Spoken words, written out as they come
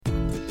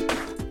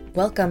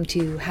Welcome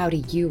to How Do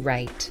You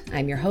Write?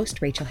 I'm your host,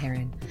 Rachel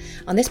Herron.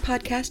 On this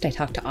podcast, I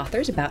talk to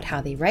authors about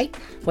how they write,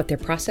 what their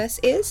process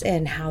is,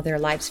 and how their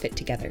lives fit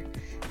together.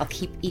 I'll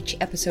keep each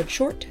episode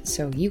short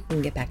so you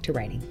can get back to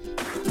writing.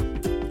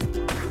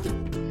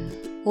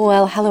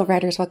 Well, hello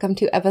writers. Welcome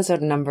to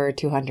episode number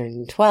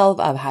 212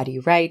 of How Do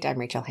You Write? I'm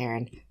Rachel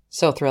Herron.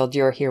 So thrilled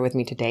you're here with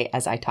me today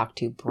as I talk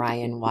to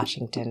Bryan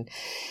Washington.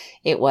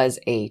 It was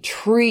a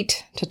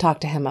treat to talk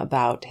to him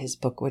about his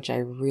book, which I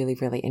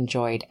really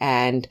enjoyed.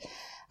 And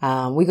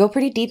we go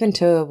pretty deep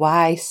into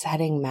why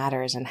setting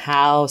matters and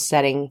how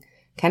setting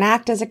can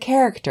act as a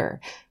character,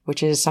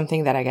 which is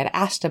something that I get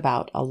asked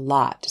about a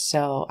lot.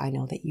 So I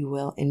know that you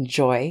will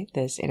enjoy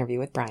this interview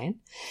with Bryan.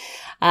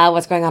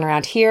 What's going on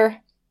around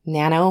here?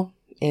 Nano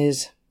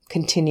is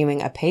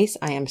continuing apace.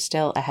 I am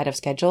still ahead of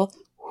schedule.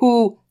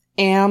 Who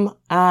am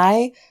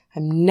I?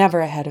 I'm never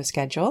ahead of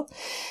schedule.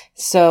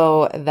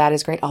 So that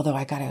is great. Although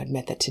I got to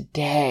admit that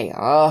today,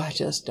 I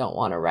just don't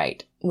want to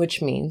write,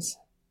 which means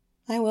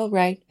I will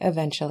write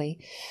eventually.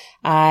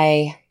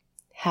 I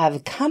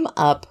have come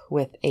up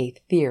with a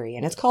theory,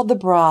 and it's called the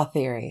bra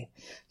theory.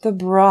 The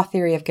bra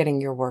theory of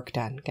getting your work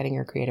done, getting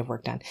your creative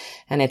work done.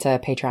 And it's a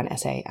Patreon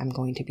essay I'm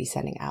going to be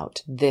sending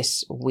out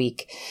this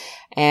week.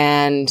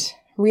 And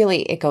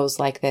really, it goes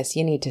like this.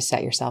 You need to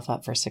set yourself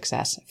up for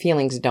success.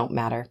 Feelings don't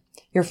matter.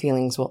 Your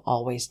feelings will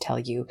always tell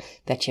you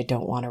that you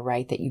don't want to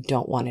write, that you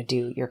don't want to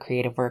do your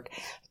creative work,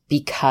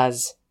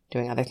 because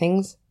doing other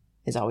things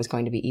is always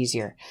going to be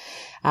easier.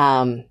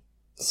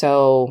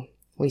 So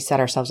we set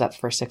ourselves up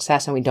for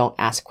success and we don't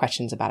ask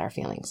questions about our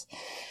feelings.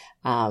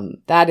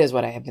 That is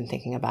what I have been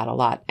thinking about a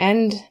lot.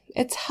 And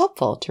it's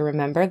helpful to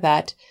remember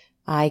that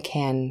I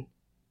can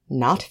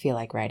not feel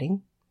like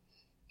writing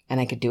and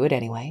I could do it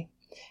anyway.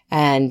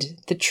 And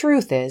the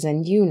truth is,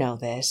 and you know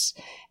this,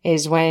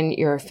 is when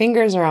your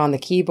fingers are on the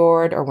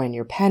keyboard or when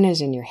your pen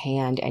is in your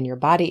hand and your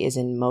body is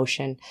in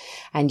motion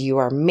and you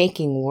are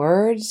making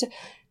words,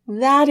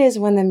 that is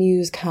when the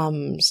muse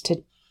comes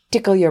to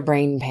tickle your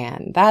brain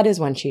pan. That is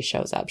when she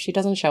shows up. She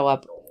doesn't show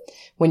up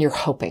when you're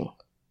hoping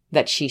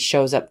that she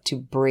shows up to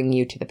bring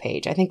you to the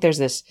page. I think there's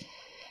this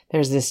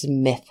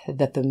myth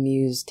that the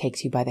muse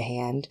takes you by the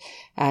hand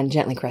and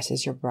gently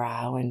caresses your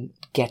brow and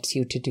gets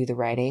you to do the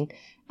writing.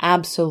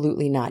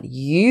 Absolutely not.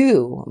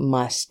 You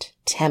must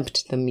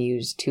tempt the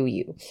muse to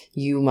you.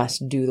 You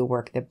must do the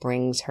work that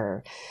brings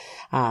her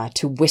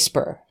to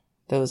whisper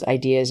those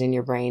ideas in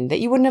your brain that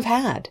you wouldn't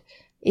have had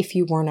if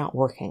you were not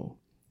working.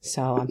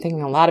 So I'm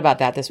thinking a lot about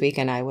that this week,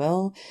 and I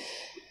will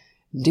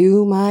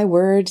do my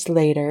words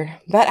later.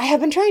 But I have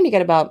been trying to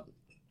get about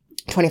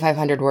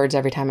 2,500 words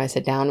every time I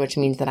sit down, which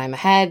means that I'm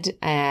ahead,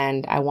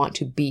 and I want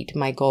to beat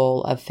my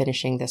goal of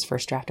finishing this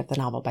first draft of the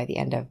novel by the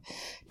end of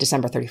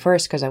December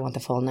 31st, because I want the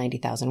full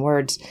 90,000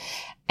 words.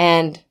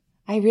 And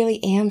I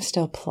really am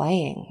still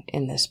playing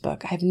in this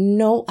book. I have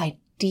no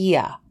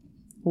idea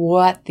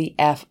what the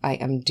F I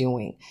am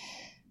doing.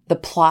 The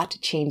plot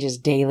changes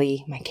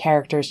daily. My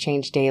characters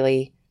change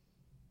daily.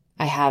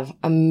 I have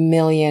a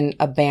million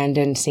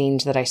abandoned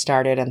scenes that I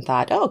started and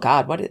thought, oh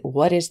God,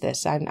 what is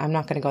this? I'm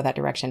not going to go that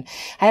direction.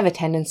 I have a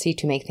tendency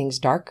to make things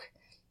dark.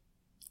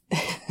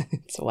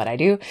 It's what I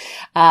do.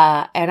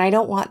 And I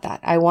don't want that.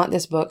 I want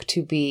this book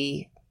to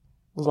be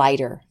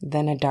lighter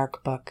than a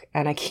dark book.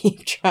 And I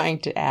keep trying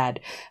to add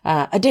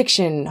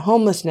addiction,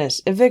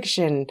 homelessness,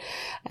 eviction,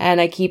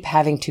 and I keep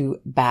having to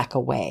back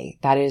away.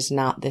 That is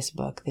not this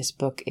book. This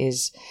book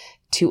is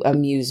to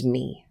amuse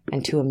me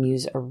and to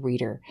amuse a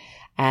reader.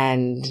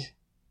 And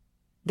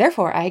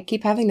therefore, I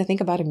keep having to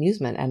think about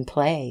amusement and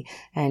play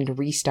and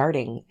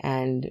restarting.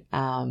 And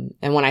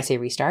when I say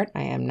restart,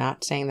 I am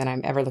not saying that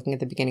I'm ever looking at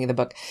the beginning of the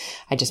book.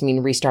 I just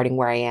mean restarting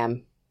where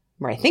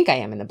I think I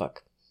am in the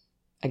book.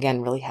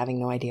 Again, really having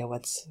no idea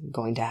what's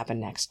going to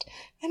happen next.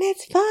 And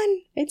it's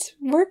fun. It's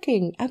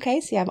working. Okay,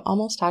 see, I've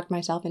almost talked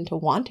myself into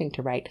wanting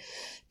to write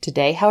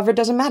today. However, it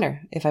doesn't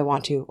matter if I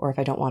want to or if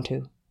I don't want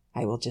to.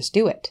 I will just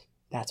do it.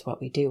 That's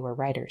what we do. We're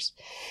writers.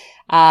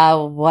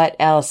 What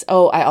else?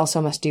 Oh, I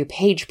also must do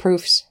page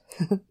proofs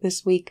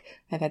this week.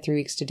 I've had 3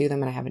 weeks to do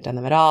them and I haven't done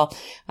them at all.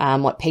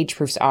 What page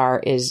proofs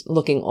are is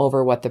looking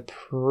over what the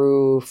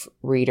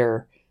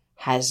proofreader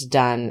has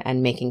done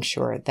and making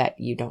sure that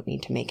you don't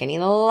need to make any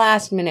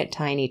last minute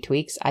tiny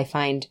tweaks. I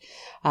find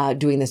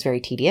doing this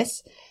very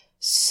tedious.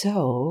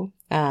 So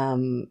I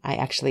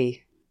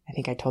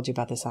think I told you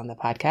about this on the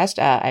podcast.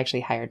 I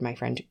actually hired my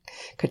friend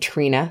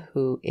Katrina,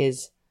 who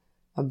is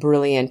a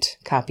brilliant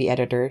copy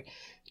editor,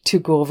 to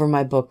go over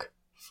my book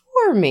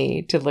for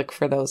me to look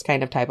for those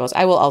kind of typos.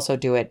 I will also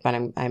do it, but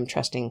I'm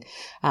trusting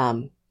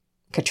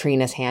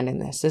Katrina's hand in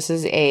this. This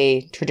is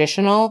a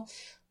traditional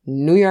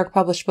New York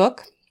published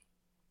book,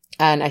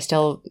 and I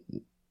still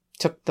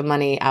took the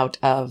money out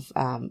of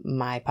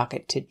my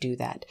pocket to do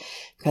that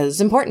because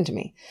it's important to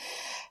me.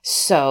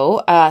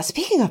 So,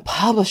 speaking of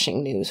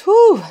publishing news,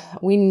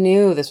 we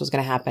knew this was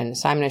going to happen.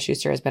 Simon &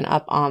 Schuster has been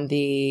up on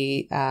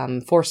the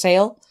for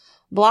sale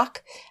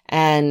block,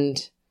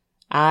 and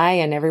I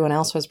and everyone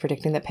else was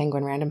predicting that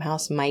Penguin Random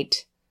House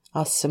might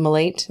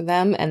assimilate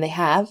them, and they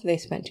have. They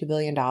spent $2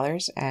 billion,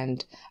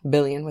 and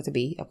billion with a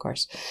B, of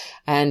course,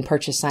 and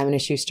purchased Simon &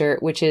 Schuster,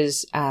 which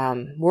is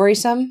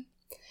worrisome.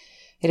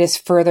 It is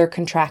further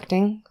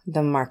contracting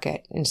the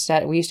market.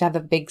 Instead, we used to have the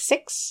big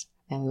 6,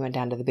 and we went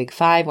down to the big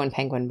 5 when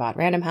Penguin bought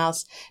Random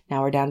House.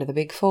 Now we're down to the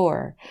big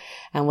 4.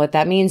 And what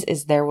that means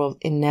is there will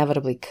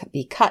inevitably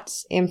be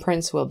cuts.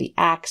 Imprints will be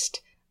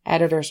axed.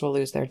 Editors will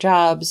lose their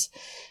jobs,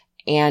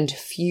 and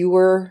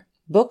fewer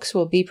books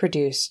will be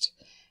produced.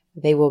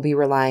 They will be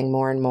relying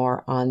more and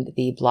more on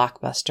the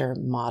blockbuster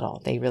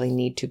model. They really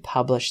need to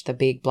publish the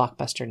big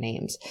blockbuster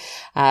names.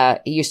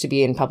 It used to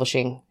be in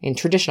publishing, in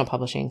traditional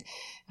publishing,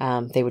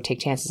 they would take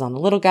chances on the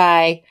little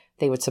guy.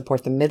 They would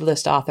support the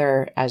mid-list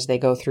author as they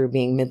go through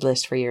being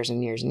mid-list for years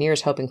and years and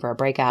years, hoping for a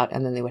breakout.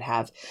 And then they would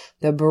have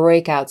the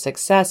breakout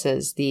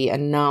successes, the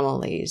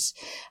anomalies,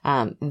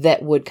 that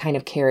would kind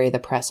of carry the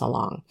press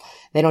along.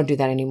 They don't do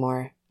that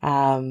anymore.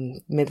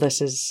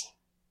 Mid-list is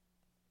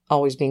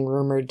always being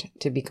rumored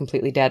to be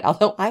completely dead.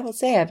 Although I will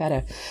say I've had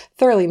a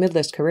thoroughly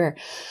mid-list career.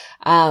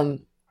 So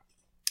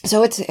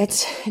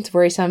it's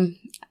worrisome.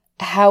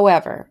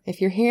 However,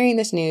 if you're hearing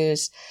this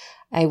news,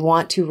 I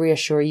want to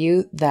reassure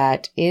you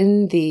that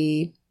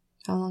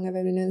how long have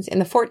I been doing this? In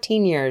the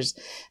 14 years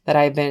that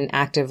I've been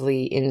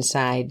actively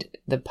inside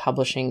the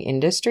publishing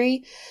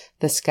industry,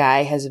 the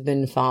sky has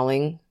been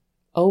falling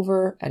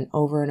over and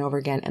over and over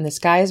again. And the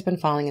sky has been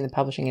falling in the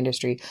publishing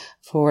industry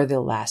for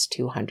the last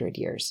 200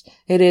 years.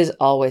 It is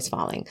always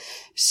falling.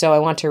 So I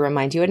want to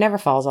remind you, it never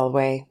falls all the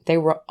way.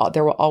 There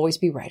will always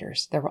be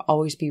writers. There will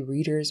always be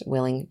readers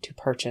willing to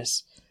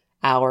purchase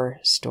our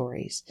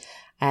stories.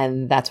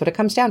 And that's what it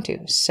comes down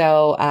to.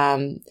 So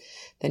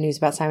the news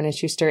about Simon &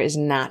 Schuster is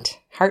not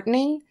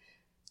heartening,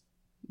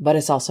 but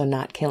it's also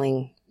not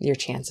killing your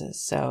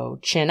chances. So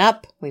chin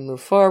up, we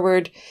move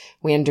forward.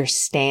 We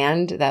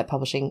understand that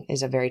publishing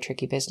is a very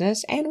tricky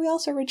business, and we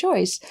also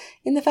rejoice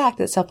in the fact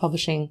that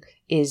self-publishing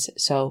is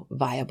so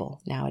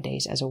viable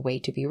nowadays as a way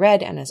to be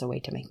read and as a way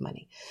to make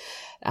money.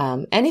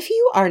 And if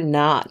you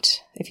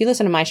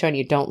listen to my show and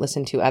you don't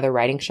listen to other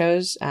writing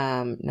shows,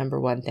 number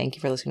one, thank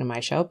you for listening to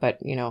my show, but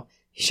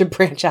you should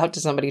branch out to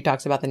somebody who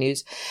talks about the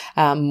news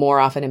more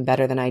often and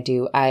better than I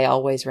do. I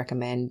always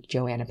recommend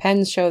Joanna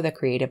Penn's show, The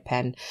Creative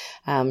Penn.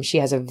 She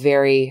has a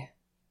very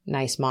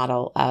nice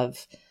model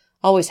of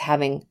always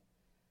having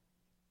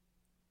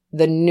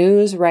the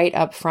news right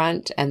up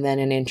front and then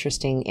an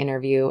interesting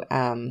interview.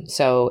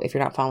 So if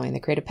you're not following The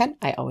Creative Penn,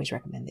 I always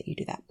recommend that you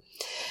do that.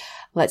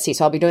 Let's see.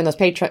 So I'll be doing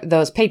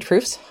those page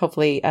proofs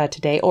hopefully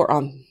today or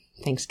on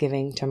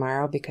Thanksgiving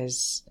tomorrow,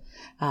 because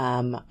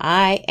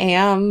I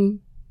am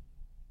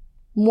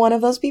one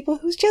of those people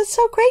who's just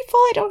so grateful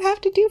I don't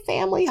have to do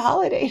family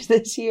holidays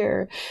this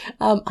year.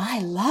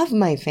 I love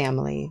my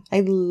family. I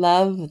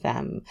love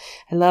them.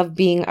 I love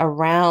being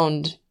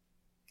around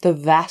the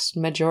vast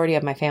majority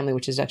of my family,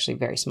 which is actually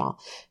very small.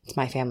 It's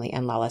my family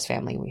and Lala's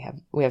family.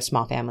 We have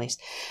small families.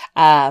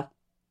 And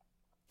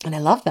I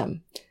love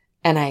them.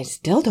 And I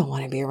still don't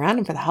want to be around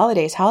them for the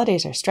holidays.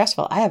 Holidays are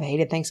stressful. I have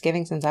hated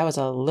Thanksgiving since I was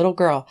a little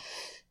girl.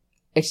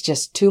 It's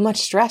just too much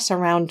stress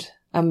around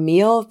a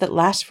meal that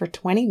lasts for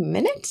 20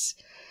 minutes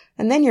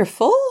and then you're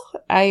full.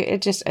 I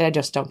just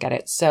don't get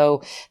it.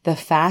 So the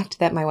fact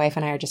that my wife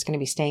and I are just going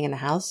to be staying in the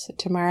house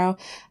tomorrow,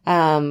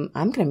 I'm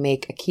going to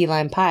make a key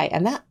lime pie,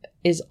 and that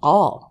is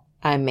all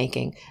I'm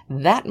making.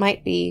 That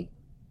might be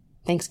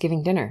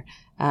Thanksgiving dinner,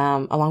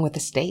 along with the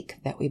steak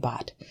that we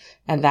bought.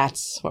 And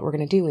that's what we're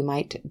going to do. We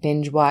might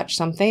binge watch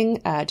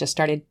something. Just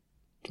started,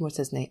 what's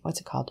his name?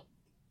 What's it called?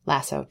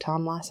 Lasso.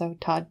 Tom Lasso?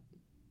 Todd?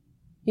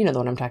 You know the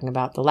one I'm talking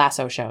about, the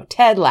Lasso show,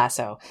 Ted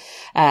Lasso.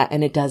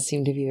 And it does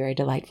seem to be very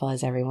delightful,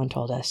 as everyone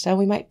told us. So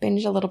we might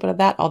binge a little bit of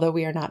that, although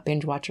we are not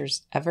binge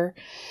watchers ever.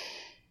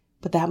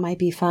 But that might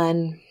be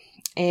fun.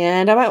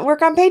 And I might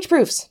work on page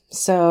proofs.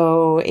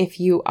 So if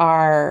you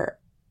are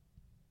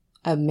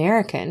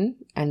American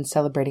and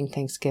celebrating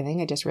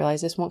Thanksgiving, I just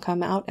realized this won't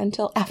come out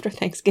until after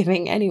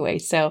Thanksgiving anyway.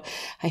 So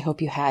I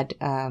hope you had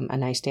a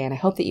nice day, and I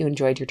hope that you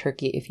enjoyed your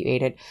turkey if you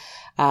ate it.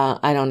 I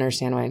don't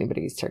understand why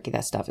anybody eats turkey.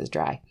 That stuff is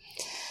dry.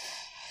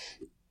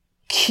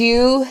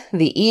 Cue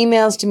the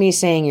emails to me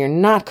saying you're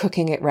not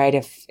cooking it right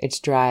if it's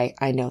dry.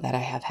 I know that I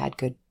have had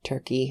good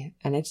turkey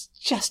and it's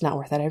just not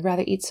worth it. I'd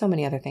rather eat so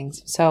many other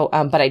things. So,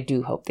 but I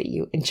do hope that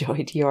you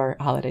enjoyed your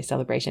holiday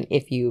celebration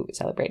if you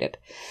celebrated.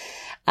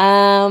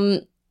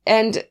 And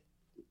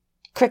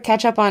quick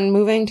catch up on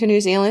moving to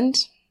New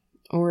Zealand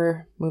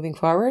or moving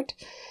forward.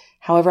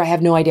 However, I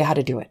have no idea how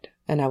to do it.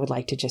 And I would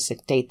like to just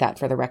state that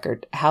for the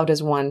record. How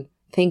does one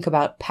think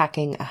about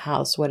packing a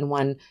house when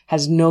one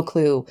has no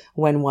clue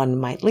when one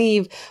might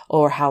leave,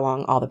 or how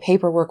long all the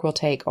paperwork will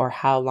take, or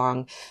how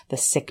long the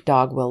sick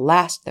dog will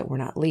last that we're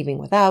not leaving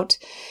without?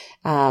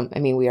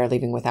 We are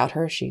leaving without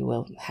her. She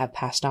will have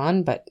passed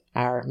on, but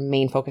our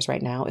main focus right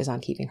now is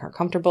on keeping her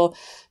comfortable.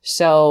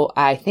 So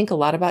I think a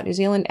lot about New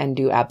Zealand and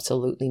do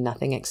absolutely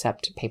nothing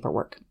except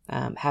paperwork.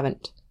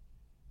 Haven't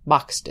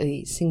boxed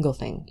a single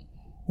thing.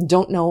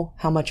 don't know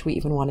how much we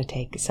even want to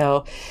take.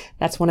 So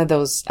that's one of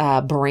those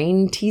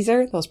brain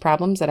teaser, those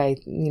problems that I,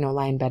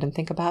 lie in bed and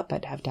think about,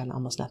 but have done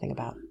almost nothing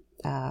about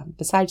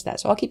besides that.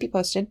 So I'll keep you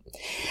posted.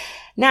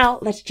 Now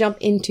let's jump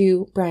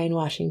into Bryan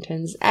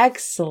Washington's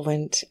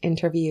excellent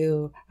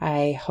interview.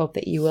 I hope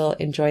that you will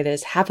enjoy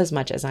this half as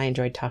much as I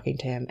enjoyed talking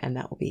to him, and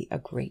that will be a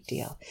great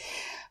deal.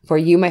 For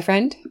you, my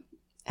friend,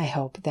 I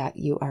hope that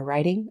you are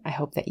writing. I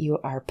hope that you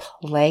are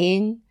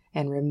playing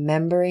and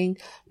remembering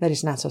that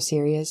it's not so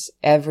serious.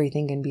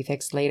 Everything can be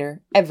fixed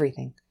later.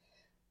 Everything.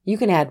 You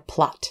can add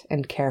plot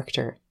and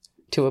character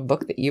to a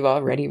book that you've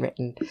already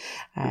written.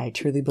 I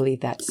truly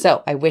believe that.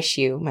 So I wish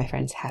you, my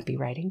friends, happy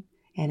writing,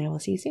 and I will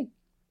see you soon.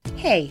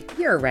 Hey,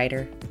 you're a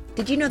writer.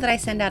 Did you know that I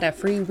send out a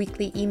free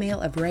weekly email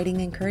of writing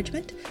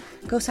encouragement?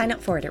 Go sign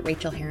up for it at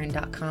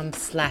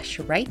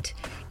rachelherron.com/write,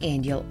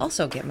 and you'll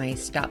also get my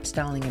Stop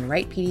Stalling and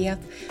Write PDF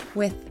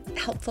with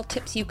helpful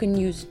tips you can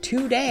use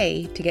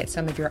today to get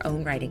some of your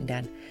own writing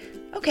done.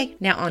 Okay,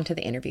 now on to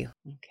the interview.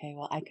 Okay,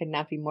 well, I could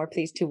not be more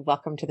pleased to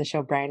welcome to the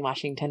show Bryan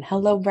Washington.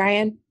 Hello,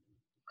 Bryan.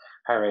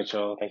 Hi,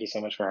 Rachel. Thank you so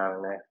much for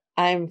having me.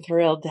 I'm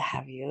thrilled to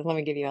have you. Let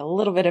me give you a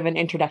little bit of an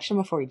introduction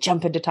before we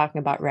jump into talking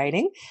about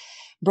writing.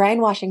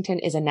 Bryan Washington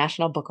is a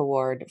National Book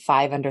Award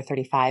 5 Under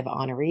 35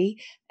 honoree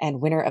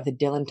and winner of the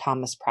Dylan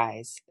Thomas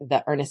Prize,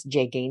 the Ernest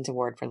J. Gaines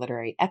Award for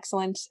Literary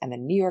Excellence, and the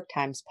New York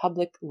Times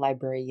Public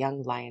Library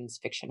Young Lions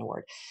Fiction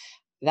Award.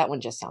 That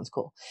one just sounds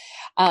cool.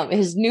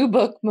 His new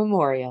book,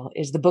 Memorial,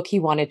 is the book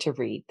he wanted to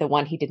read, the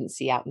one he didn't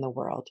see out in the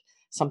world.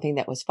 Something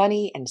that was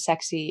funny and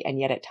sexy and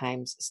yet at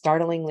times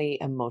startlingly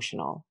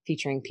emotional,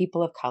 featuring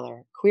people of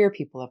color, queer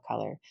people of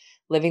color,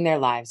 living their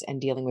lives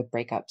and dealing with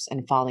breakups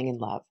and falling in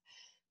love.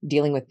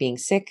 Dealing with being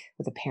sick,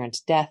 with a parent's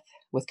death,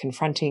 with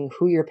confronting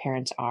who your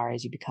parents are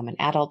as you become an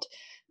adult,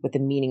 with the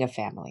meaning of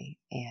family.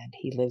 And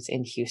he lives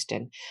in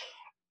Houston.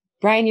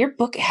 Bryan, your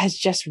book has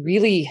just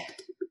really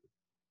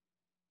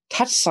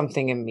touched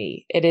something in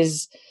me.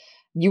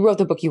 You wrote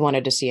the book you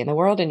wanted to see in the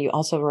world, and you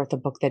also wrote the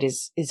book that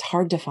is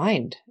hard to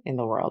find in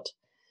the world.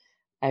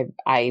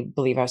 I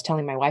believe I was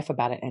telling my wife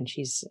about it, and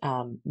she's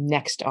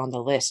next on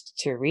the list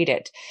to read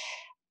it.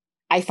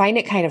 I find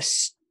it kind of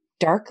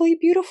starkly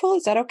beautiful.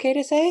 Is that okay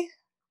to say?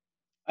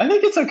 I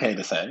think it's okay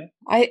to say.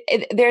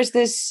 There's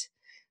this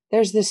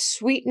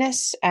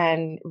sweetness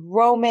and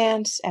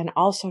romance, and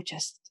also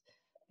just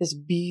this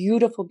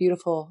beautiful,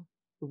 beautiful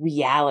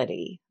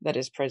reality that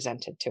is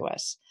presented to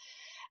us.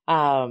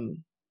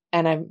 And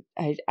I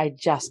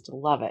just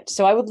love it.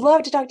 So I would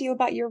love to talk to you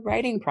about your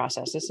writing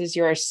process. This is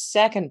your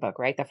second book,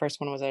 right? The first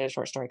one was a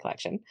short story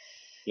collection.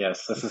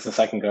 Yes, this is the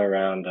second go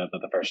around of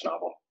the first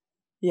novel.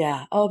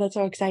 Yeah. Oh, that's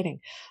so exciting.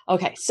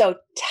 Okay. So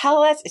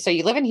tell us, so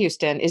you live in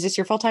Houston. Is this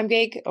your full-time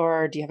gig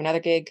or do you have another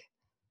gig?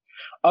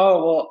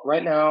 Oh, well,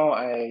 right now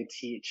I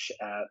teach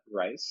at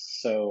Rice,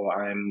 so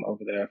I'm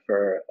over there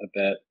for a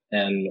bit.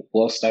 And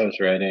whilst I was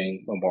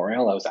writing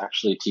Memorial, I was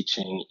actually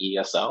teaching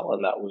ESL,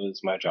 and that was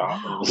my job.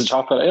 And it was a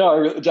Wow.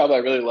 job a job that I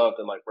really loved,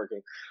 and like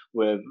working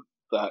with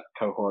that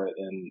cohort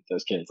and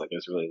those kids, like it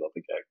was a really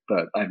lovely gig.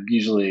 But I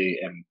usually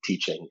am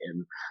teaching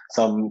in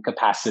some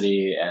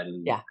capacity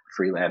and Yeah.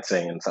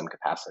 freelancing in some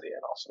capacity,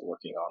 and also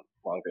working on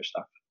longer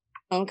stuff.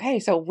 Okay.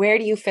 So where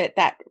do you fit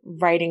that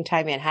writing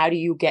time in? How do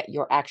you get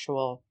your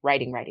actual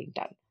writing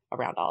done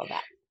around all of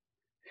that?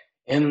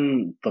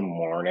 In the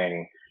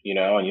morning,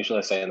 and usually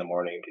I say in the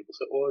morning, people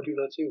say, "Oh, I do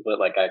that too," but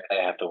like I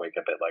have to wake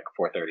up at like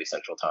 4:30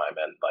 Central Time,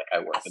 and like I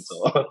work Yes.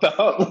 until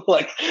about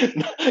like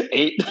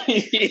 8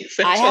 I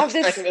Central have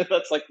Time, this and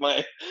that's like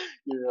I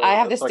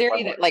have that's this like my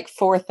theory that morning. like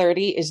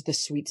 4:30 is the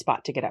sweet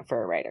spot to get up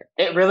for a writer.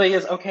 It really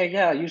is. Okay,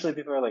 yeah. Usually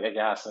people are like, "I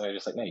guess," and I'm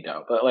just like, "No, you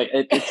don't." But like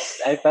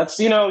that's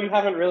you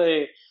haven't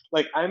really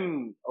like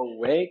I'm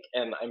awake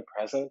and I'm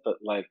present, but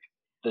like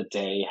the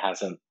day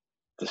hasn't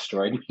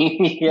destroyed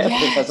me yet. It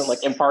hasn't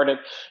like Yes. imparted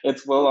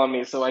its will on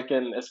me. So I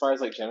can, as far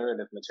as like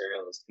generative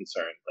material is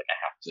concerned, like I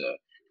have to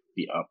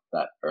be up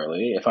that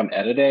early. If I'm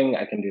editing,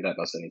 I can do that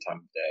most any time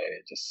of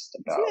day, just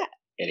Isn't about that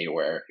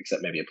anywhere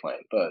except maybe a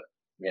plane. But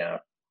yeah.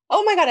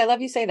 Oh my God, I love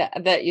you say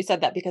that you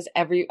said that because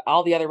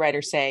all the other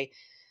writers say,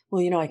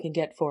 well, I can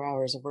get 4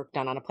 hours of work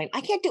done on a plane.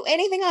 I can't do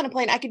anything on a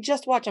plane. I could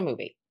just watch a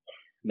movie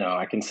No,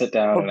 I can sit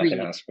down or and I can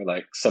read. ask for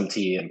like some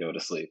tea and go to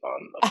sleep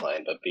on a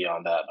plane, but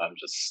beyond that, I'm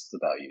just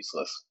about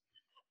useless.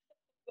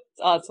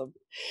 It's awesome.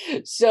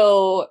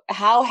 So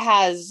how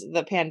has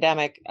the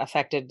pandemic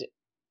affected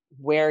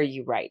where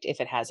you write, if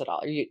it has at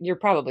all? You're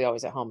probably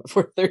always at home at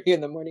 4:30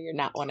 in the morning. You're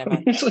not one of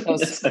Usually, those.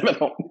 yes, I'm at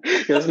home.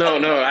 Yes, no,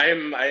 I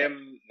am now.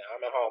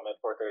 I'm at home at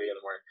 4:30 in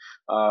the morning.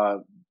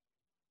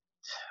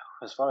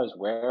 As far as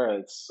where,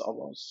 it's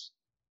almost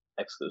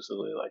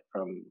exclusively like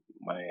from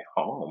my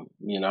home,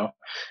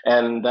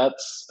 and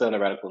that's been a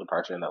radical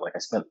departure in that like I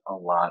spent a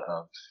lot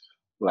of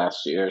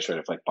last year sort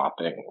of like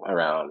bopping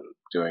around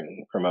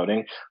doing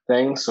promoting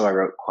things. So I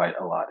wrote quite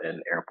a lot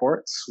in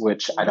airports,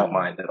 which I don't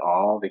Mm, mind at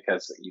all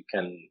because you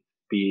can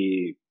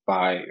be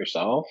by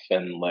yourself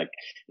and like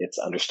it's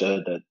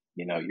understood that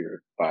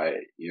you're by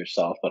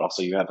yourself, but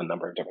also you have a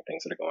number of different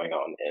things that are going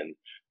on in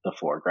the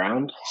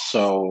foreground. yes.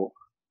 So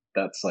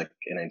that's like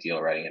an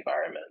ideal writing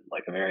environment.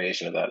 Like a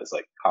variation of that is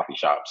like coffee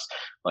shops.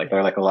 Like there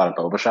are like a lot of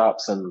boba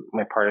shops in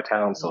my part of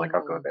town, so like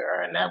I'll go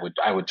there and I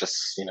would just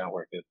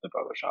work at the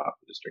boba shop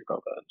and just drink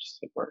boba and just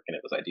like work, and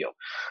it was ideal.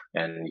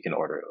 And you can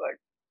order like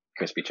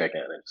crispy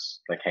chicken and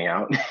just like hang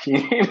out,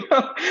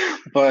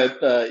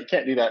 But you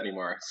can't do that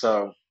anymore.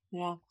 So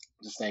yeah,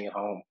 just staying at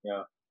home.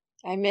 Yeah.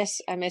 I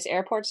miss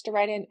airports to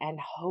write in, and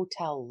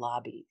hotel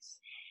lobbies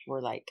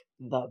were like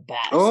the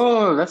best.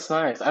 Oh, that's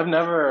nice. Have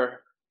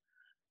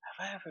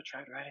I ever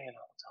tried writing in a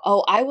hotel?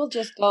 Oh, I will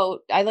just go.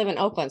 I live in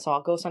Oakland, so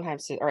I'll go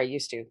sometimes or I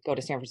used to go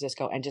to San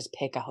Francisco and just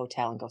pick a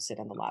hotel and go sit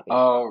in the lobby.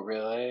 Oh,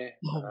 really?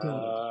 Oh,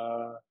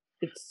 good.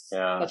 It's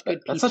Yeah, such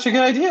good that's such a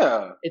good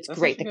idea. It's That's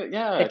great.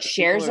 The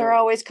chairs are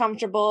always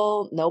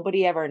comfortable.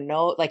 Nobody ever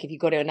know. Like if you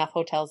go to enough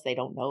hotels, they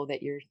don't know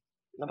that you're.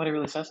 Nobody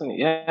really says anything.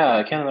 Yeah,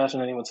 I can't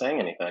imagine anyone saying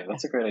anything.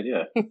 That's a great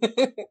idea.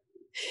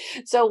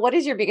 So, what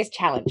is your biggest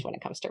challenge when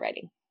it comes to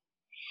writing?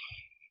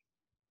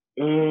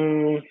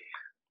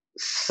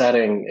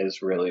 Setting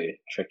is really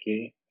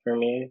tricky for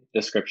me.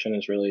 Description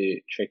is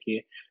really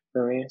tricky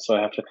for me. So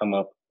I have to come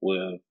up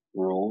with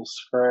rules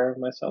for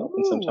myself,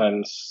 and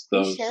sometimes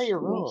those share your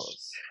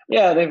rules.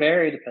 Yeah, they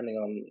vary depending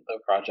on the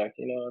project.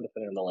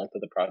 Depending on the length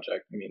of the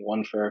project. I mean,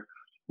 one for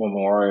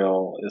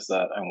Memorial is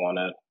that I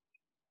wanted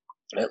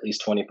at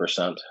least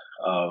 20%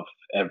 of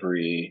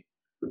every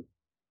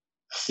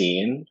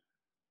scene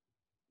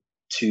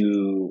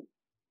to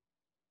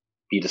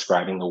be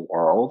describing the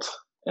world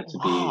and to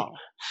be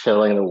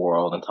filling the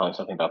world and telling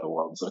something about the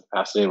world in some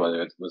capacity,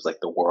 whether it was like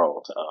the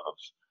world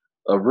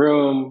of a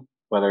room,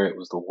 whether it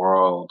was the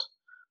world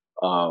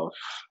of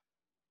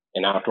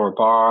an outdoor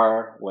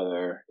bar,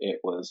 whether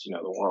it was,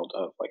 the world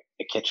of like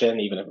a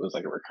kitchen, even if it was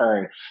like a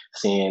recurring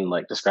scene,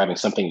 like describing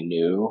something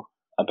new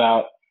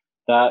about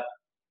that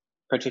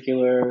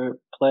particular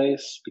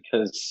place.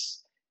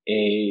 Because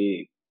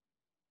a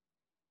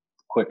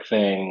quick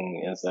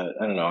thing is that,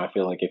 I don't know, I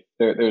feel like if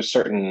there's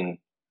certain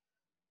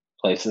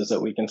places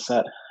that we can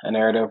set a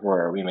narrative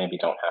where we maybe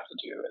don't have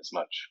to do as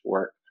much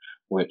work,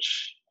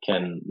 which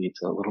can lead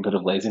to a little bit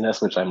of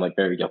laziness, which I'm like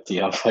very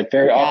guilty of, like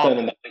very often.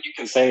 And you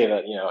can say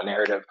that, a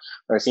narrative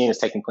or a scene is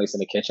taking place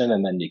in a kitchen,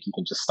 and then you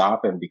can just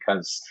stop. And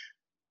because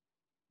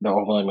the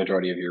overwhelming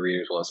majority of your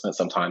readers will have spent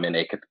some time in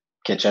a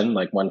kitchen,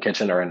 like one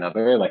kitchen or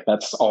another, like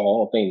that's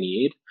all they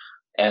need.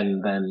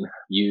 And then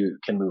you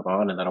can move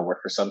on, and that'll work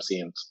for some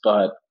scenes.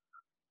 But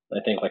I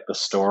think like the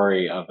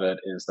story of it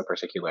is the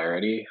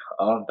particularity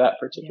of that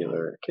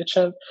particular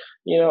kitchen,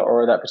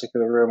 or that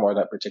particular room or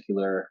that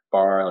particular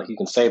bar. Like you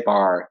can say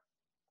bar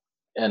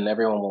and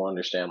everyone will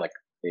understand like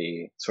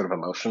the sort of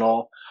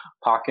emotional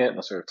pocket,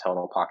 the sort of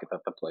tonal pocket that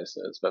the place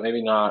is, but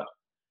maybe not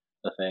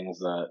the things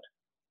that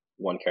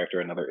one character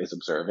or another is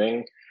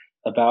observing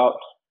about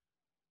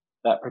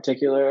that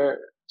particular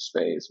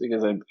space,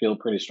 because I feel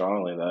pretty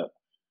strongly that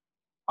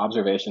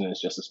observation is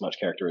just as much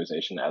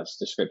characterization as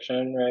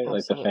description, right? Absolutely.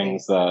 Like the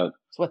things that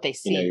it's what they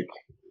see.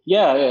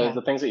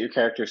 The things that your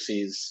character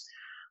sees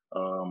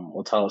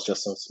will tell us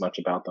just as much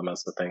about them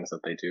as the things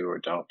that they do or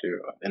don't do.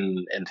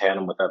 And in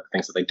tandem with that, the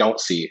things that they don't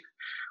see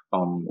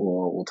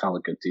will tell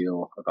a good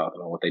deal about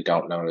them and what they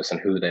don't notice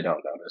and who they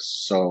don't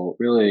notice. So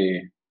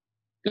really,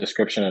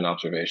 description and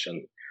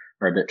observation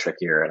are a bit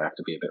trickier, and I have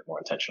to be a bit more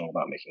intentional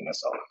about making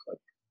myself like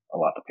a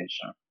lot the page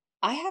time.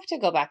 I have to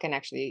go back and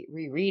actually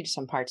reread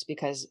some parts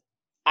because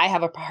I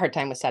have a hard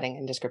time with setting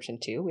and description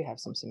too. We have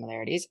some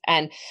similarities,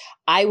 and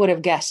I would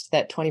have guessed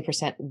that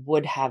 20%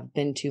 would have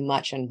been too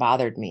much and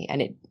bothered me.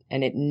 And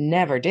it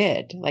never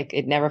did. Like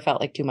it never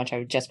felt like too much.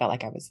 I just felt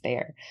like I was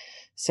there.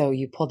 So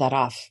you pulled that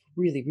off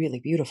really, really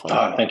beautifully.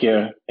 Oh, thank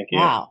you. Thank you.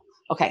 Wow.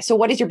 Okay. So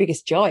what is your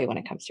biggest joy when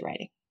it comes to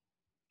writing?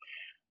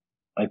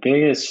 My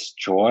biggest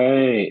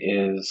joy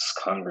is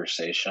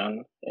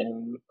conversation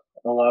in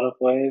a lot of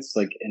ways,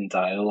 like in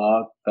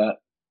dialogue that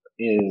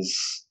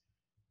is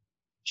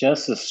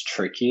just as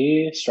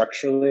tricky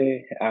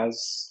structurally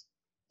as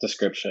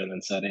description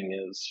and setting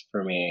is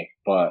for me,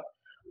 but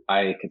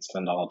I could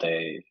spend all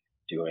day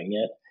doing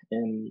it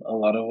in a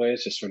lot of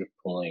ways, just sort of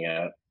pulling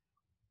at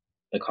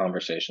the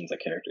conversations that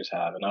characters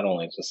have, and not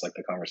only just like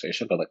the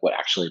conversation, but like what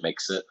actually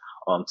makes it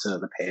onto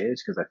the page,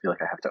 because I feel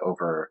like I have to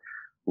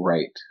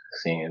overwrite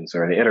scenes,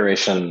 or the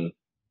iteration.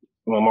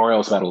 Memorial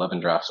is about 11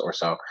 drafts or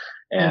so,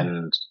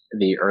 and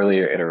the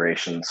earlier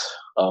iterations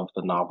of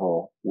the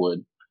novel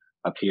would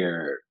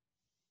appear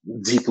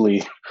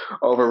deeply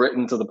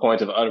overwritten to the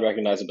point of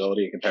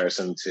unrecognizability in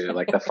comparison to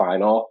like the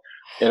final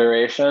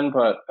iteration.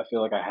 But I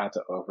feel like I had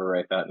to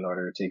overwrite that in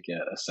order to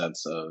get a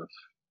sense of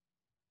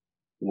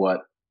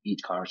what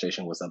each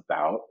conversation was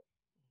about,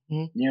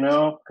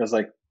 because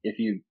like if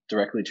you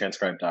directly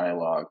transcribe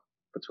dialogue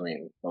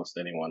between most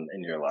anyone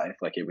in your life,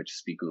 like it would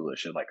just be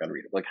ghoulish and like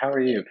unreadable. Like, how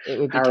are you? It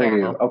would be how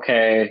terrible. Are you?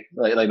 Okay.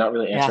 Like not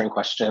really answering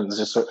questions,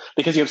 just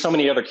because you have so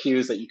many other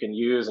cues that you can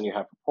use, and you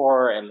have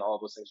rapport, and all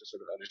those things are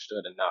sort of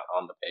understood and not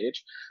on the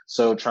page.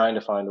 So trying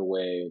to find a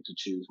way to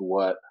choose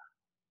what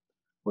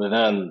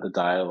within the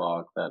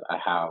dialogue that I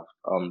have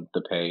on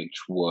the page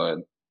would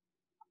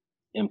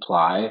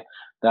imply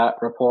that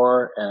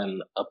rapport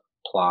and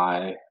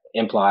apply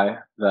imply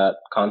that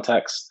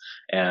context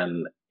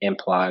and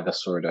imply the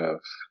sort of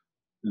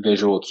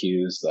visual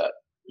cues that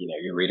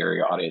your reader or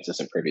your audience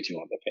isn't privy to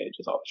on the page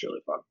is always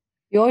really fun.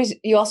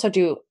 You also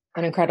do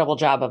an incredible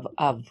job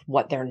of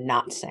what they're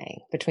not saying.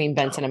 Between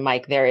Benson and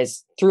Mike, there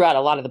is, throughout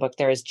a lot of the book,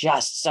 there is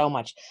just so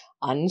much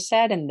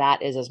unsaid, and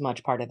that is as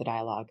much part of the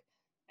dialogue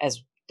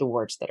as the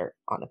words that are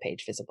on the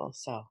page visible.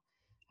 So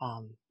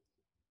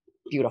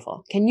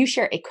beautiful. Can you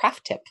share a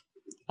craft tip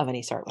of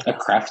any sort with us? A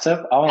craft tip?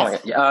 Oh my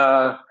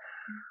god.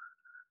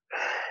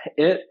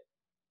 It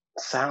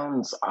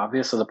sounds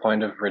obvious to the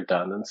point of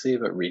redundancy,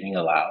 but reading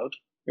aloud,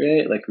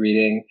 right? Like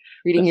reading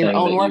your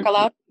own work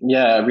aloud?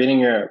 Yeah, reading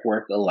your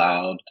work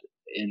aloud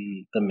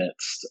in the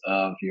midst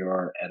of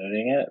your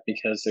editing it,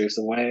 because there's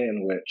a way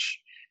in which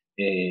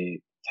a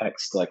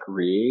text like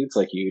reads,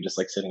 like you just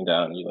like sitting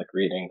down, you like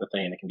reading the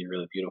thing, and it can be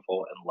really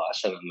beautiful and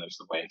lush, and then there's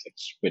the way in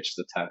which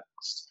the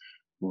text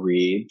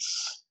reads,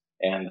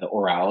 and the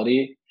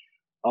orality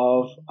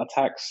of a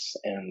text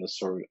and the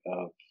sort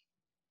of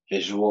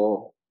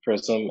visual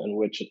prism in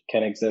which it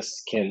can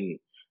exist can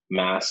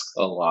mask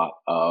a lot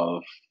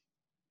of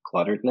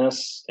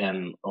clutteredness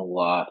and a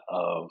lot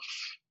of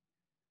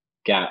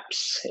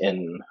gaps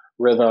in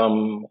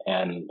rhythm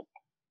and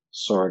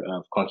sort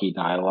of clunky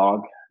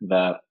dialogue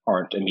that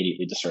aren't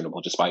immediately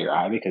discernible just by your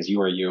eye, because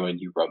you are you and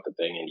you wrote the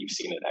thing and you've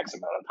seen it X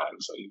amount of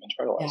times, so you've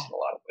internalized it in a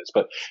lot of ways.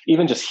 But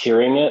even just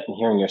hearing it and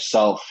hearing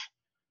yourself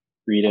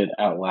read it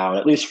out loud,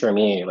 at least for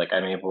me, like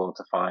I'm able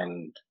to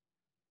find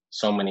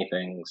so many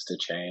things to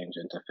change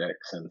and to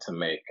fix and to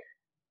make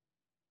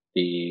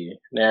the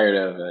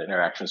narrative and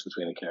interactions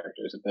between the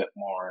characters a bit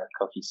more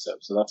cohesive.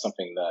 So that's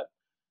something that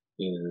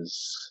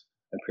is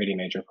a pretty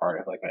major part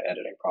of like my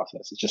editing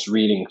process. It's just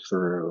reading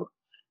through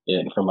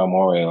it. For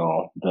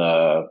Memorial,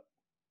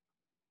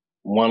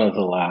 one of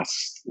the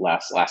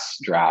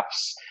last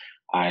drafts,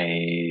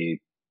 I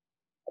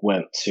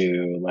went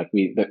to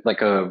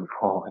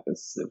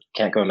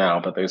can't go now,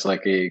 but there's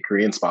like a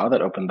Korean spa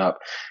that opened up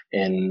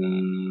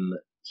in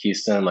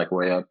Houston, like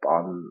way up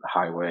on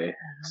Highway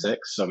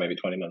 6, so maybe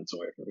 20 minutes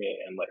away from me.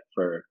 And like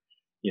for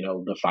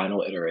the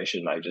final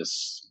iteration, I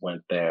just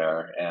went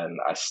there and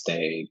I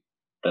stayed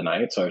the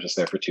night. So I was just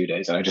there for 2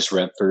 days, and I just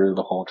read through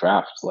the whole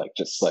draft, like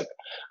just like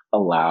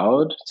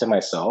aloud to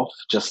myself,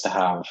 just to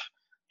have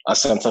a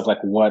sense of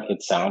like what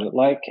it sounded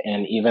like.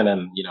 And even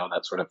in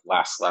that sort of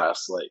last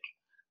like,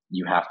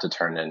 you have to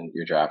turn in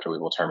your draft or we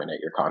will terminate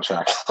your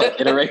contract like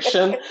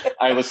iteration,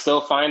 I was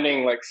still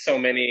finding like so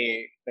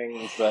many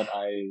things that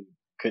I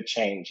could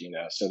change,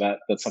 so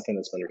that's something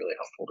that's been really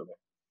helpful to me.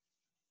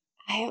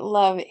 I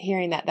love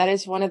hearing that. That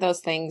is one of those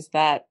things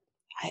that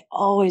I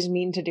always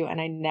mean to do,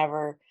 and I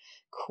never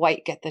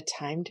quite get the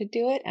time to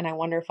do it. And I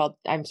wonder if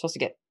I'm supposed to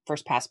get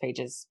first pass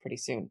pages pretty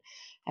soon,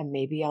 and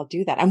maybe I'll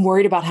do that. I'm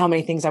worried about how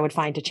many things I would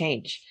find to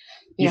change.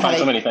 You find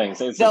so many things.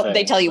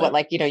 They tell you what,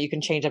 like, you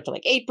can change up to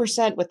like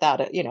 8% without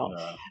it,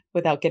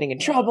 without getting in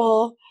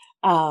trouble.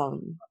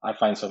 I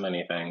find so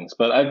many things,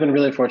 but I've been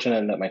really fortunate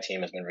in that my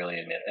team has been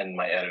really, and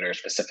my editor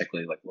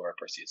specifically, like Laura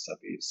Perseus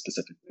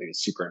specifically,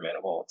 is super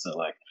amenable to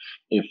like,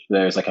 if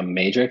there's like a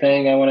major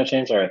thing I want to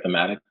change or a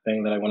thematic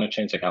thing that I want to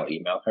change, like I'll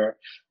email her.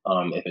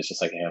 If it's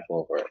just like a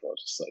handful of words, I'll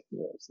just like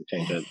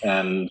change it.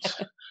 And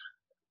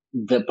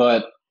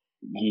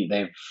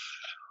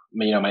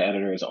my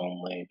editor has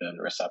only been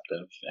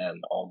receptive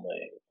and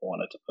only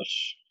wanted to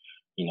push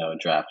a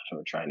draft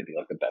or trying to be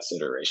like the best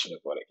iteration of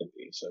what it can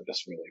be. So I'm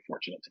just really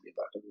fortunate to be in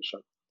that position.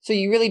 So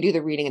you really do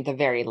the reading at the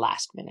very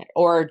last minute,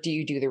 or do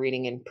you do the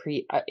reading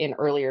in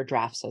earlier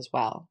drafts as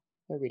well?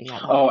 The reading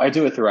out loud? Oh, I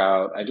do it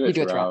throughout.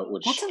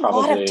 Which that's a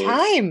lot of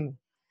time.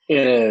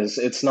 It is.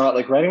 It's not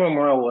like writing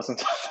Memorial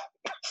wasn't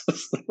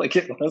like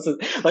it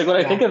wasn't like when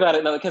I think about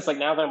it now, because like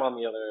now that I'm on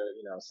the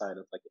other side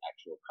of like the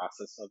actual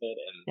process of it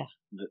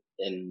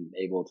and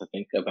able to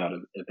think about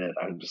it a bit,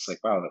 I'm just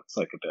like, wow, that's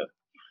like a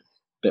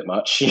bit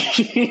much.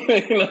 Like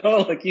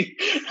you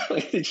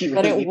did you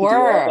but really it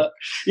worked.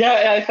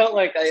 Yeah, I felt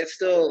like I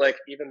still, like,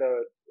 even though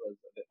it was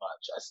a bit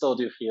much, I still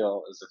do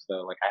feel as if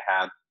though like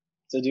I had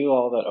to do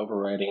all that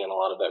overwriting and a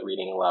lot of that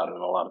reading aloud and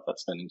a lot of that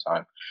spending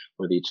time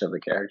with each of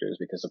the characters,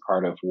 because a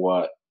part of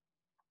what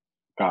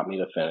got me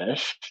to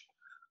finish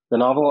the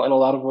novel in a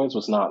lot of ways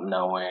was not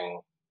knowing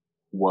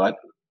what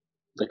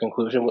the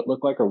conclusion would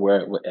look like or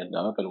where it would end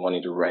up, and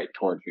wanting to write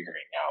toward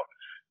figuring out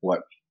what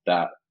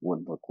that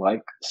would look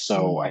like.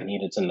 So I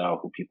needed to know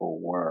who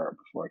people were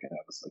before I could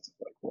have a sense of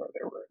like where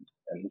they would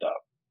end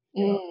up.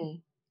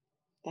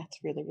 That's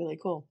really, really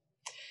cool.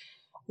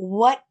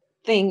 What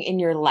thing in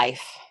your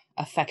life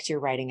affects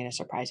your writing in a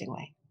surprising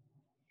way?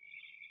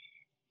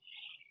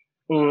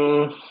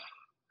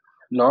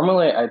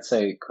 Normally I'd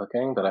say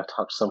cooking, but I've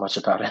talked so much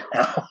about it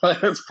now.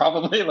 It's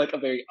probably like a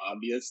very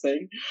obvious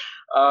thing.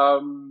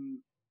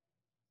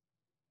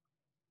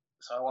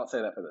 So I won't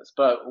say that for this,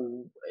 but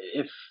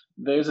if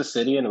there's a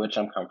city in which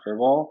I'm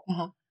comfortable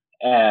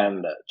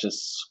and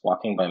just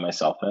walking by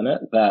myself in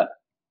it, that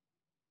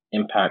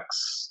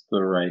impacts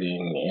the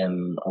writing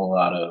in a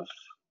lot of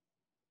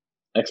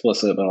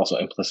explicit but also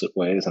implicit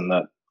ways. And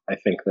that I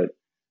think that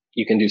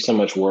you can do so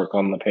much work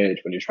on the page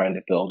when you're trying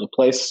to build a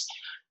place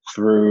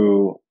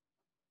through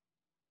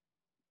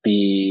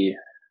the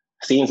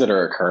scenes that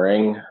are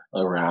occurring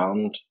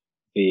around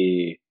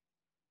the,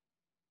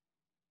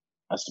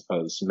 I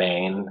suppose,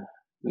 main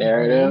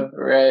narrative,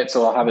 right?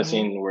 So I'll have a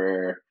scene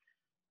where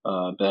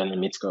Ben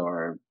and Mitsuko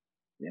are,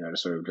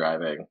 just sort of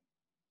driving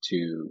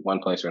to one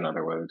place or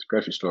another, whether it's a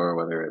grocery store,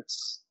 whether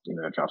it's,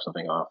 drop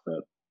something off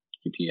at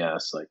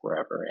UPS, like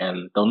wherever,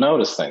 and they'll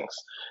notice things.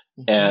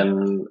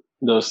 And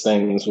those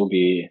things will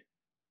be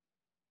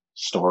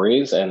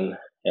stories and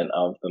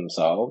of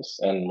themselves.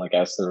 And like,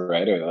 as the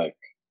writer, like,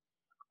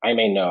 I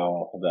may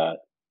know that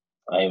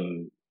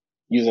I'm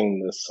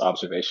using this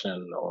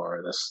observation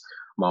or this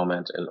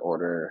moment in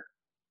order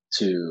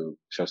to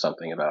show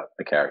something about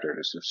the character,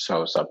 to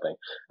show something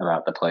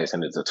about the place,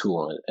 and it's a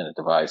tool and a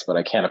device, but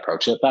I can't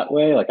approach it that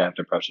way. Like, I have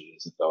to approach it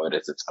as though it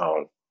is its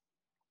own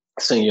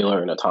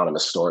singular and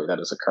autonomous story that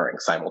is occurring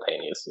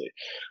simultaneously.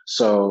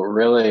 So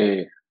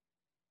really,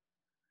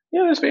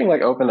 just being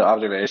like open to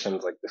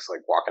observations, like just like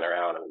walking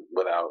around and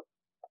without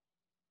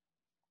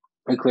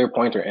a clear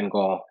point or end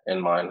goal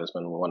in mind has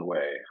been one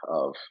way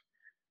of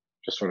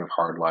just sort of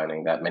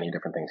hardlining that many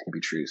different things can be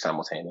true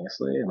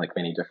simultaneously, and like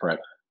many different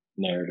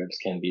narratives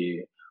can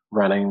be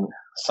running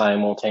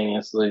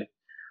simultaneously,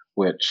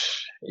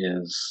 which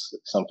is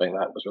something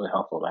that was really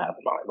helpful to have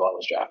in mind while I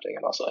was drafting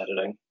and also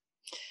editing.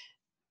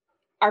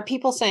 Are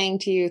people saying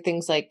to you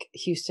things like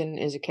Houston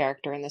is a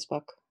character in this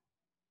book?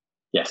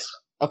 Yes.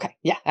 Okay.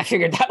 Yeah, I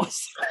figured that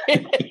was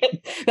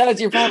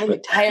you're probably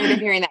tired of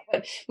hearing that.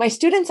 But my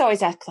students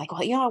always ask, like,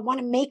 well, I want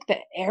to make the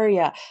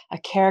area a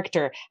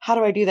character. How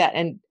do I do that?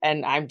 And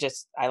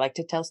I like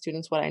to tell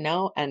students what I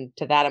know. And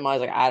to that, I'm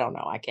always like, I don't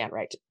know. I can't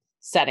write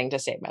setting to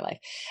save my life.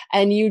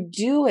 And you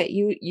do it.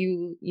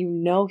 You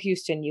know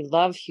Houston. You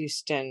love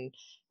Houston.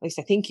 At least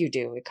I think you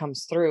do. It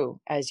comes through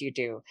as you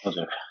do.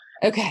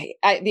 Okay.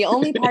 The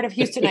only part of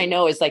Houston I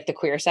know is like the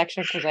queer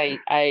section, because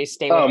I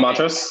stay with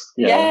Montrose.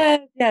 Yeah.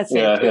 Yeah.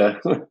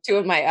 Two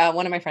of my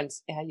one of my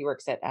friends, he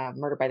works at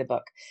Murder by the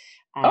Book.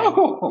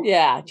 Cool.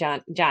 Yeah,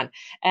 John.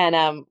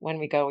 And when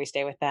we go, we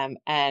stay with them.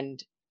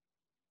 And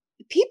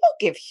people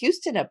give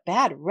Houston a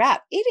bad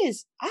rap.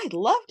 I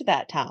loved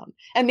that town.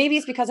 And maybe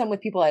it's because I'm with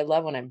people I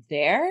love when I'm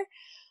there,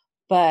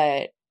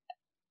 but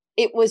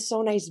it was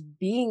so nice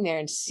being there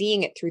and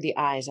seeing it through the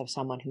eyes of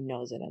someone who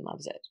knows it and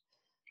loves it.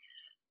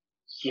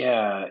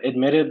 Yeah,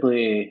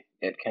 admittedly,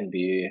 it can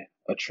be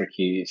a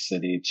tricky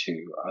city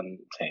to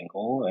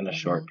untangle in a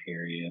short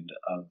period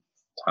of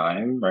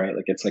time, right?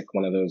 Like, it's like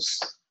one of those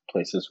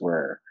places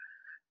where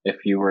if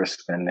you were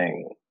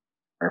spending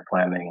or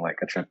planning like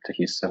a trip to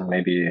Houston,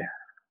 maybe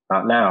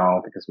not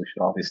now because we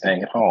should all be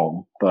staying at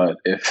home, but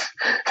if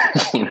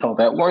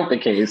that weren't the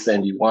case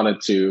and you wanted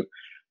to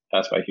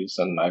pass by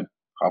Houston, I'd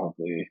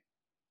probably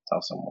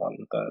tell someone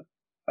that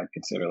I'd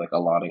consider like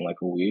allotting like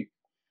a week,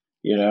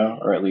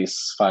 or at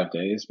least 5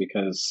 days,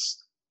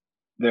 because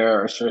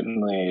there are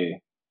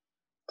certainly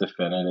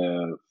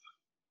definitive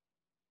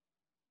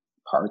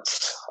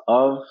parts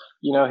of,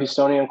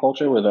 Houstonian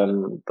culture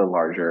within the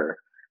larger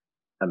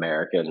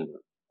American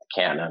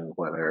canon,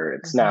 whether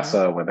it's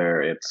NASA,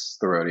 whether it's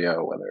the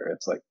rodeo, whether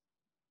it's like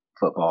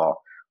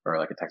football or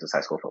like a Texas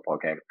high school football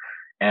game.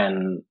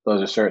 And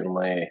those are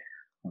certainly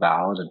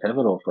valid and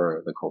pivotal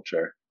for the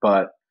culture,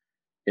 but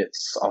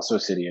it's also a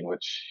city in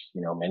which,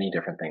 many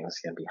different things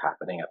can be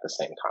happening at the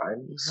same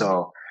time.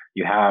 So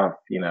you have,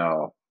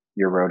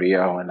 your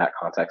rodeo and that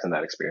context and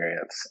that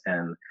experience.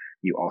 And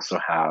you also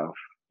have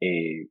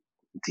a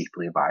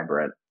deeply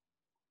vibrant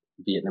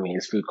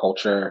Vietnamese food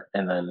culture.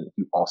 And then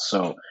you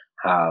also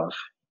have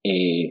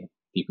a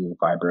deeply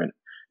vibrant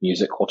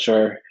music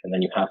culture. And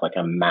then you have like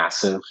a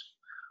massive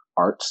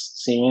arts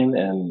scene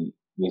and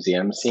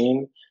museum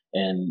scene.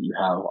 And you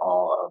have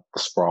all of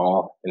the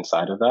sprawl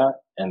inside of that.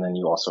 And then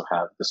you also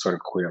have this sort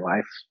of queer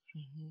life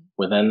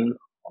within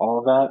all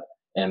of that.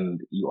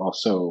 And you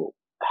also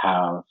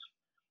have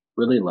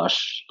really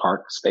lush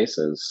park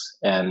spaces,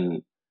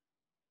 and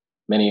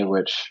many of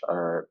which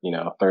are,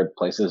 third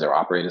places or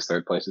operate as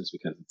third places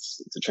because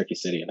it's a tricky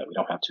city and that we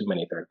don't have too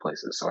many third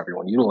places. So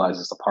everyone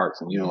utilizes the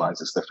parks and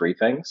utilizes the free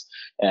things.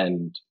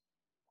 And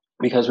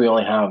because we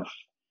only have,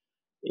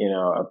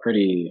 a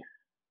pretty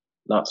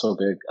not so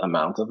big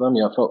amount of them,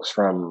 folks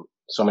from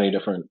so many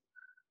different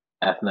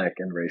ethnic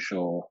and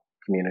racial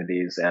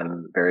communities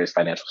and various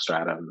financial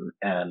stratum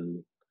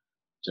and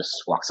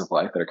just walks of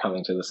life that are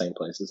coming to the same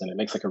places. And it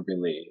makes for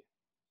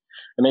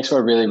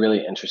a really,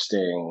 really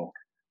interesting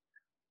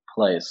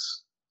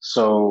place.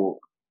 So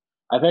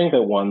I think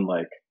that one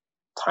like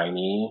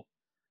tiny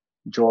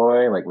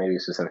joy, like maybe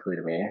specifically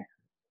to me,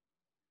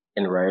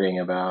 in writing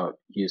about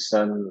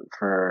Houston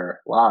for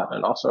Lot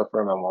and also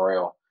for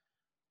Memorial,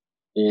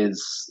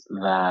 is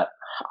that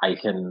I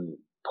can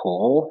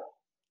pull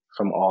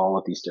from all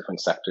of these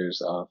different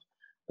sectors of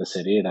the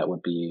city that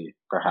would be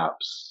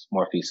perhaps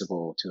more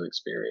feasible to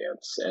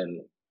experience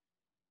in,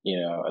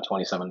 a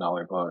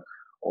 $27 book,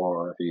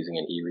 or if you're using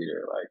an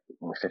e-reader, like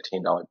a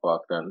 $15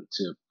 book, then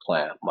to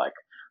plan like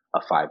a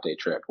 5-day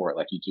trip where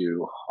like you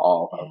do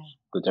all of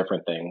the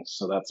different things.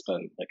 So that's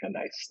been like a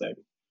nice thing.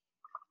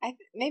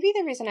 Maybe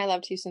the reason I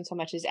loved Houston so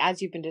much is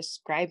as you've been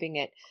describing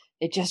it,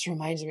 it just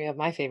reminds me of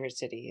my favorite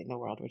city in the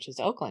world, which is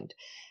Oakland.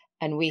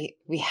 And we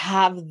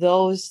have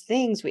those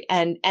things.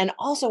 And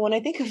also when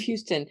I think of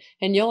Houston,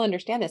 and you'll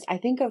understand this, I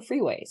think of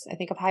freeways, I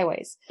think of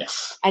highways,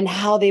 yes, and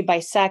how they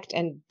bisect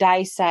and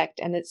dissect.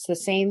 And it's the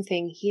same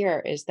thing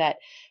here, is that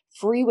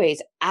freeways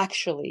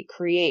actually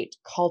create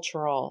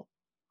cultural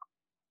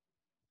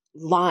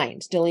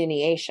lines,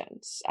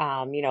 delineations.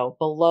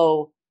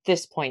 Below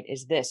this point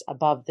is this,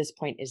 above this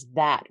point is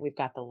that. We've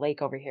got the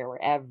lake over here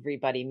where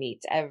everybody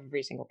meets,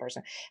 every single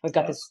person. We've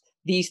got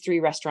these 3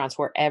 restaurants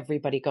where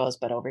everybody goes,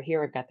 but over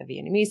here we've got the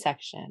Vietnamese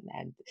section,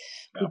 and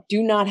we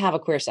do not have a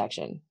queer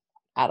section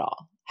at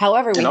all.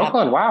 However, in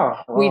Oakland,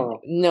 wow.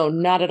 No,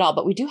 not at all.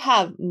 But we do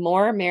have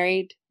more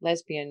married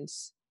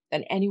lesbians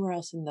than anywhere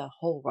else in the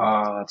whole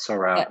world. Oh, that's so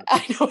rad.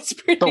 I know, it's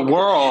pretty the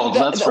world.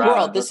 That's the rad.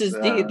 World. This is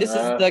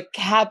the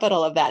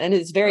capital of that, and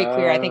it's very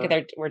queer. I think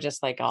we're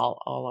just like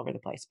all over the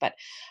place. But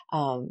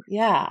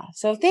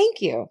so thank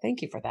you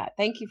for that.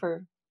 Thank you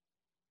for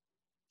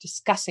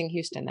discussing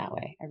Houston that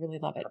way. I really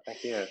love it.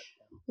 Thank you.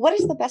 What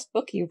is the best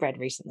book you've read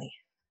recently?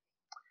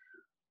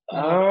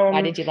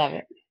 Why did you love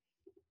it?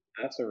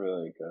 That's a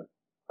really good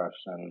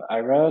question. I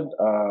read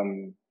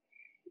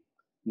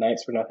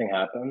Nights Where Nothing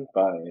Happened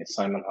by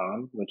Simon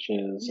Han, which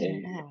is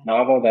a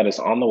novel that is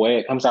on the way.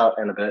 It comes out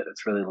in a bit.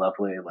 It's really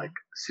lovely, like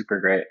super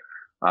great.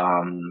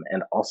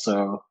 And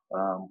also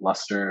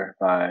Luster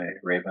by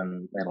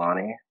Raven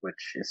Leilani,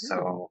 which is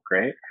so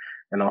great.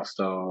 And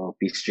also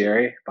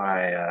Bestiary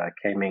by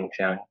K. Ming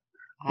Chiang.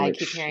 I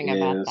keep hearing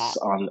about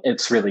that.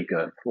 It's really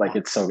good. Like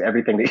it's so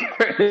everything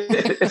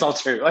that it's all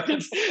true. Like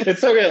it's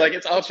so good. Like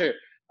it's all true.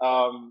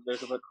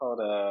 There's a book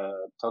called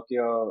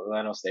Tokyo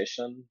Ueno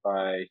Station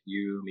by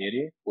Yu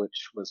Miri,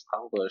 which was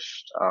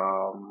published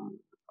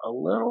a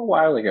little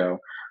while ago,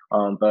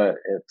 but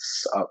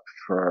it's up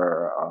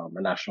for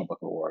a National Book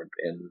Award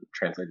in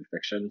translated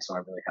fiction. So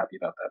I'm really happy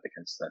about that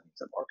because that means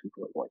that more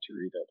people are going to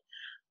read it.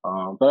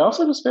 But I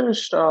also just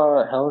finished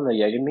Helena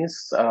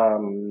Yegemi's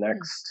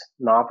next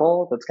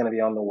novel that's going to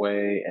be on the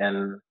way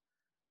in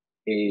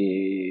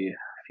a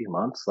few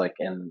months, like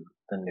in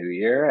the new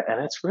year,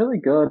 and it's really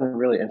good and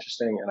really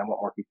interesting, and I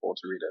want more people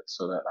to read it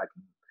so that I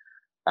can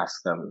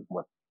ask them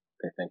what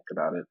they think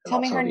about it. Tell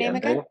me her name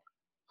again.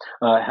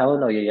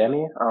 Helen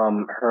Oyeyemi.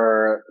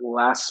 Her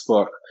last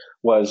book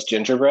was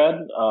Gingerbread,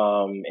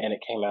 and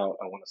it came out,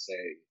 I want to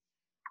say,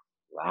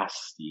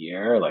 last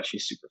year. Like,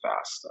 she's super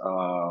fast,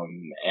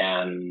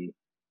 and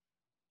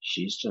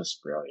she's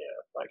just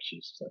brilliant. Like,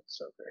 she's like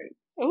so great.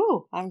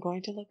 Oh, I'm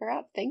going to look her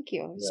up. Thank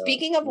you. Yeah,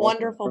 speaking of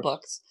wonderful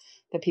books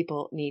that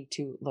people need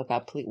to look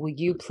up, will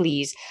you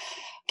please,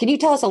 can you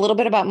tell us a little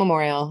bit about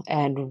Memorial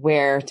and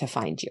where to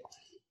find you?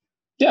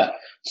 Yeah.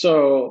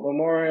 So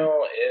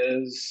Memorial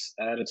is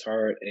at its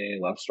heart a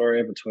love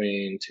story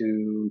between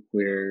 2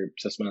 queer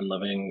cis men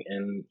living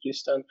in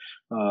Houston.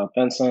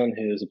 Benson,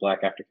 who is a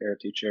Black aftercare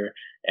teacher,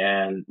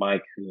 and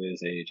Mike, who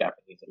is a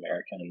Japanese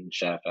American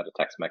chef at a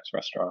Tex-Mex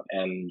restaurant.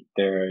 And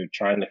they're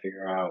trying to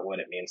figure out what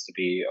it means to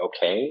be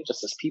okay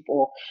just as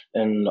people,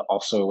 and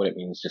also what it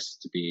means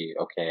just to be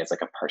okay as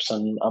like a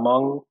person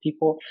among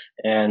people.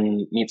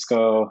 And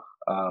Mitsuko,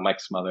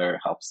 Mike's mother,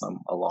 helps them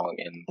along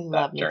in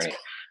that journey.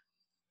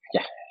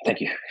 Yeah,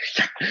 thank you.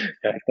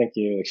 Yeah, thank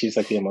you. She's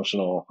like the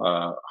emotional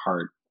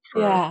heart for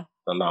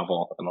the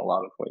novel in a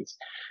lot of ways.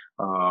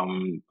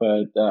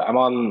 But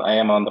I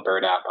am on the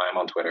Bird app. I am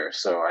on Twitter,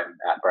 so I'm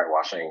at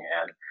Brightwashing,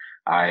 and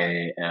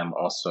I am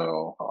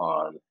also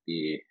on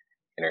the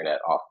internet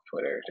off of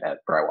Twitter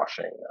at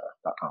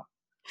brightwashing.com.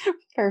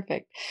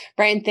 Perfect.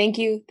 Brian, thank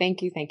you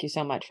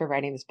so much for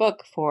writing this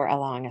book, for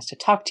allowing us to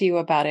talk to you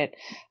about it.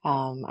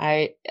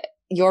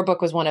 Your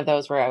book was one of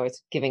those where I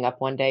was giving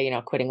up one day,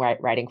 quitting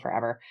writing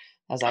forever,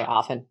 as I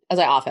often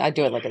I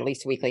do it like at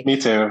least weekly. Me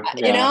too.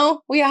 Yeah.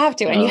 We have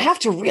to, and you have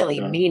to really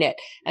mean it.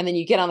 And then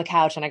you get on the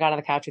couch, and I got on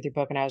the couch with your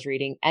book and I was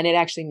reading, and it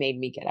actually made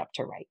me get up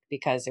to write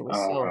because it was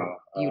so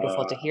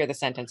beautiful to hear the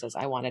sentences.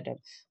 I wanted to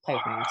play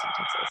with my own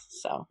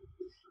sentences. So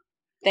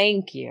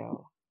thank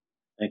you.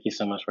 Thank you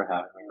so much for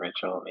having me,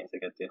 Rachel. It means a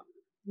good deal.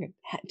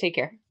 Take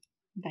care.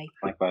 Bye.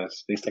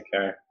 Likewise. Please take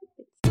care.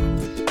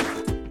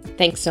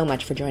 Thanks so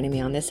much for joining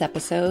me on this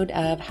episode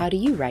of How Do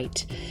You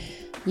Write?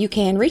 You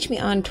can reach me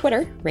on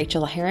Twitter,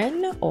 Rachel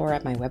Herron, or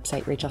at my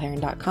website,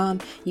 rachelherron.com.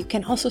 You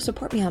can also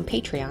support me on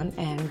Patreon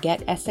and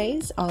get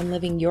essays on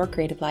living your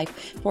creative life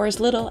for as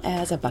little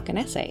as $1 an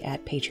essay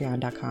at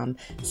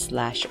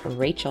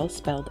patreon.com/Rachel,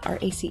 spelled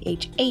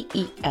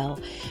Rachel.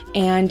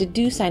 And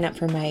do sign up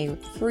for my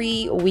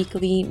free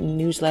weekly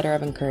newsletter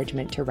of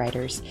encouragement to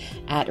writers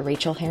at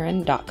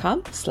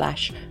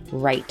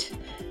rachelherron.com/write.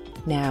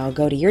 Now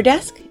go to your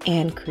desk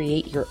and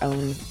create your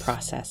own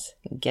process.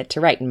 Get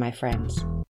to writing, my friends.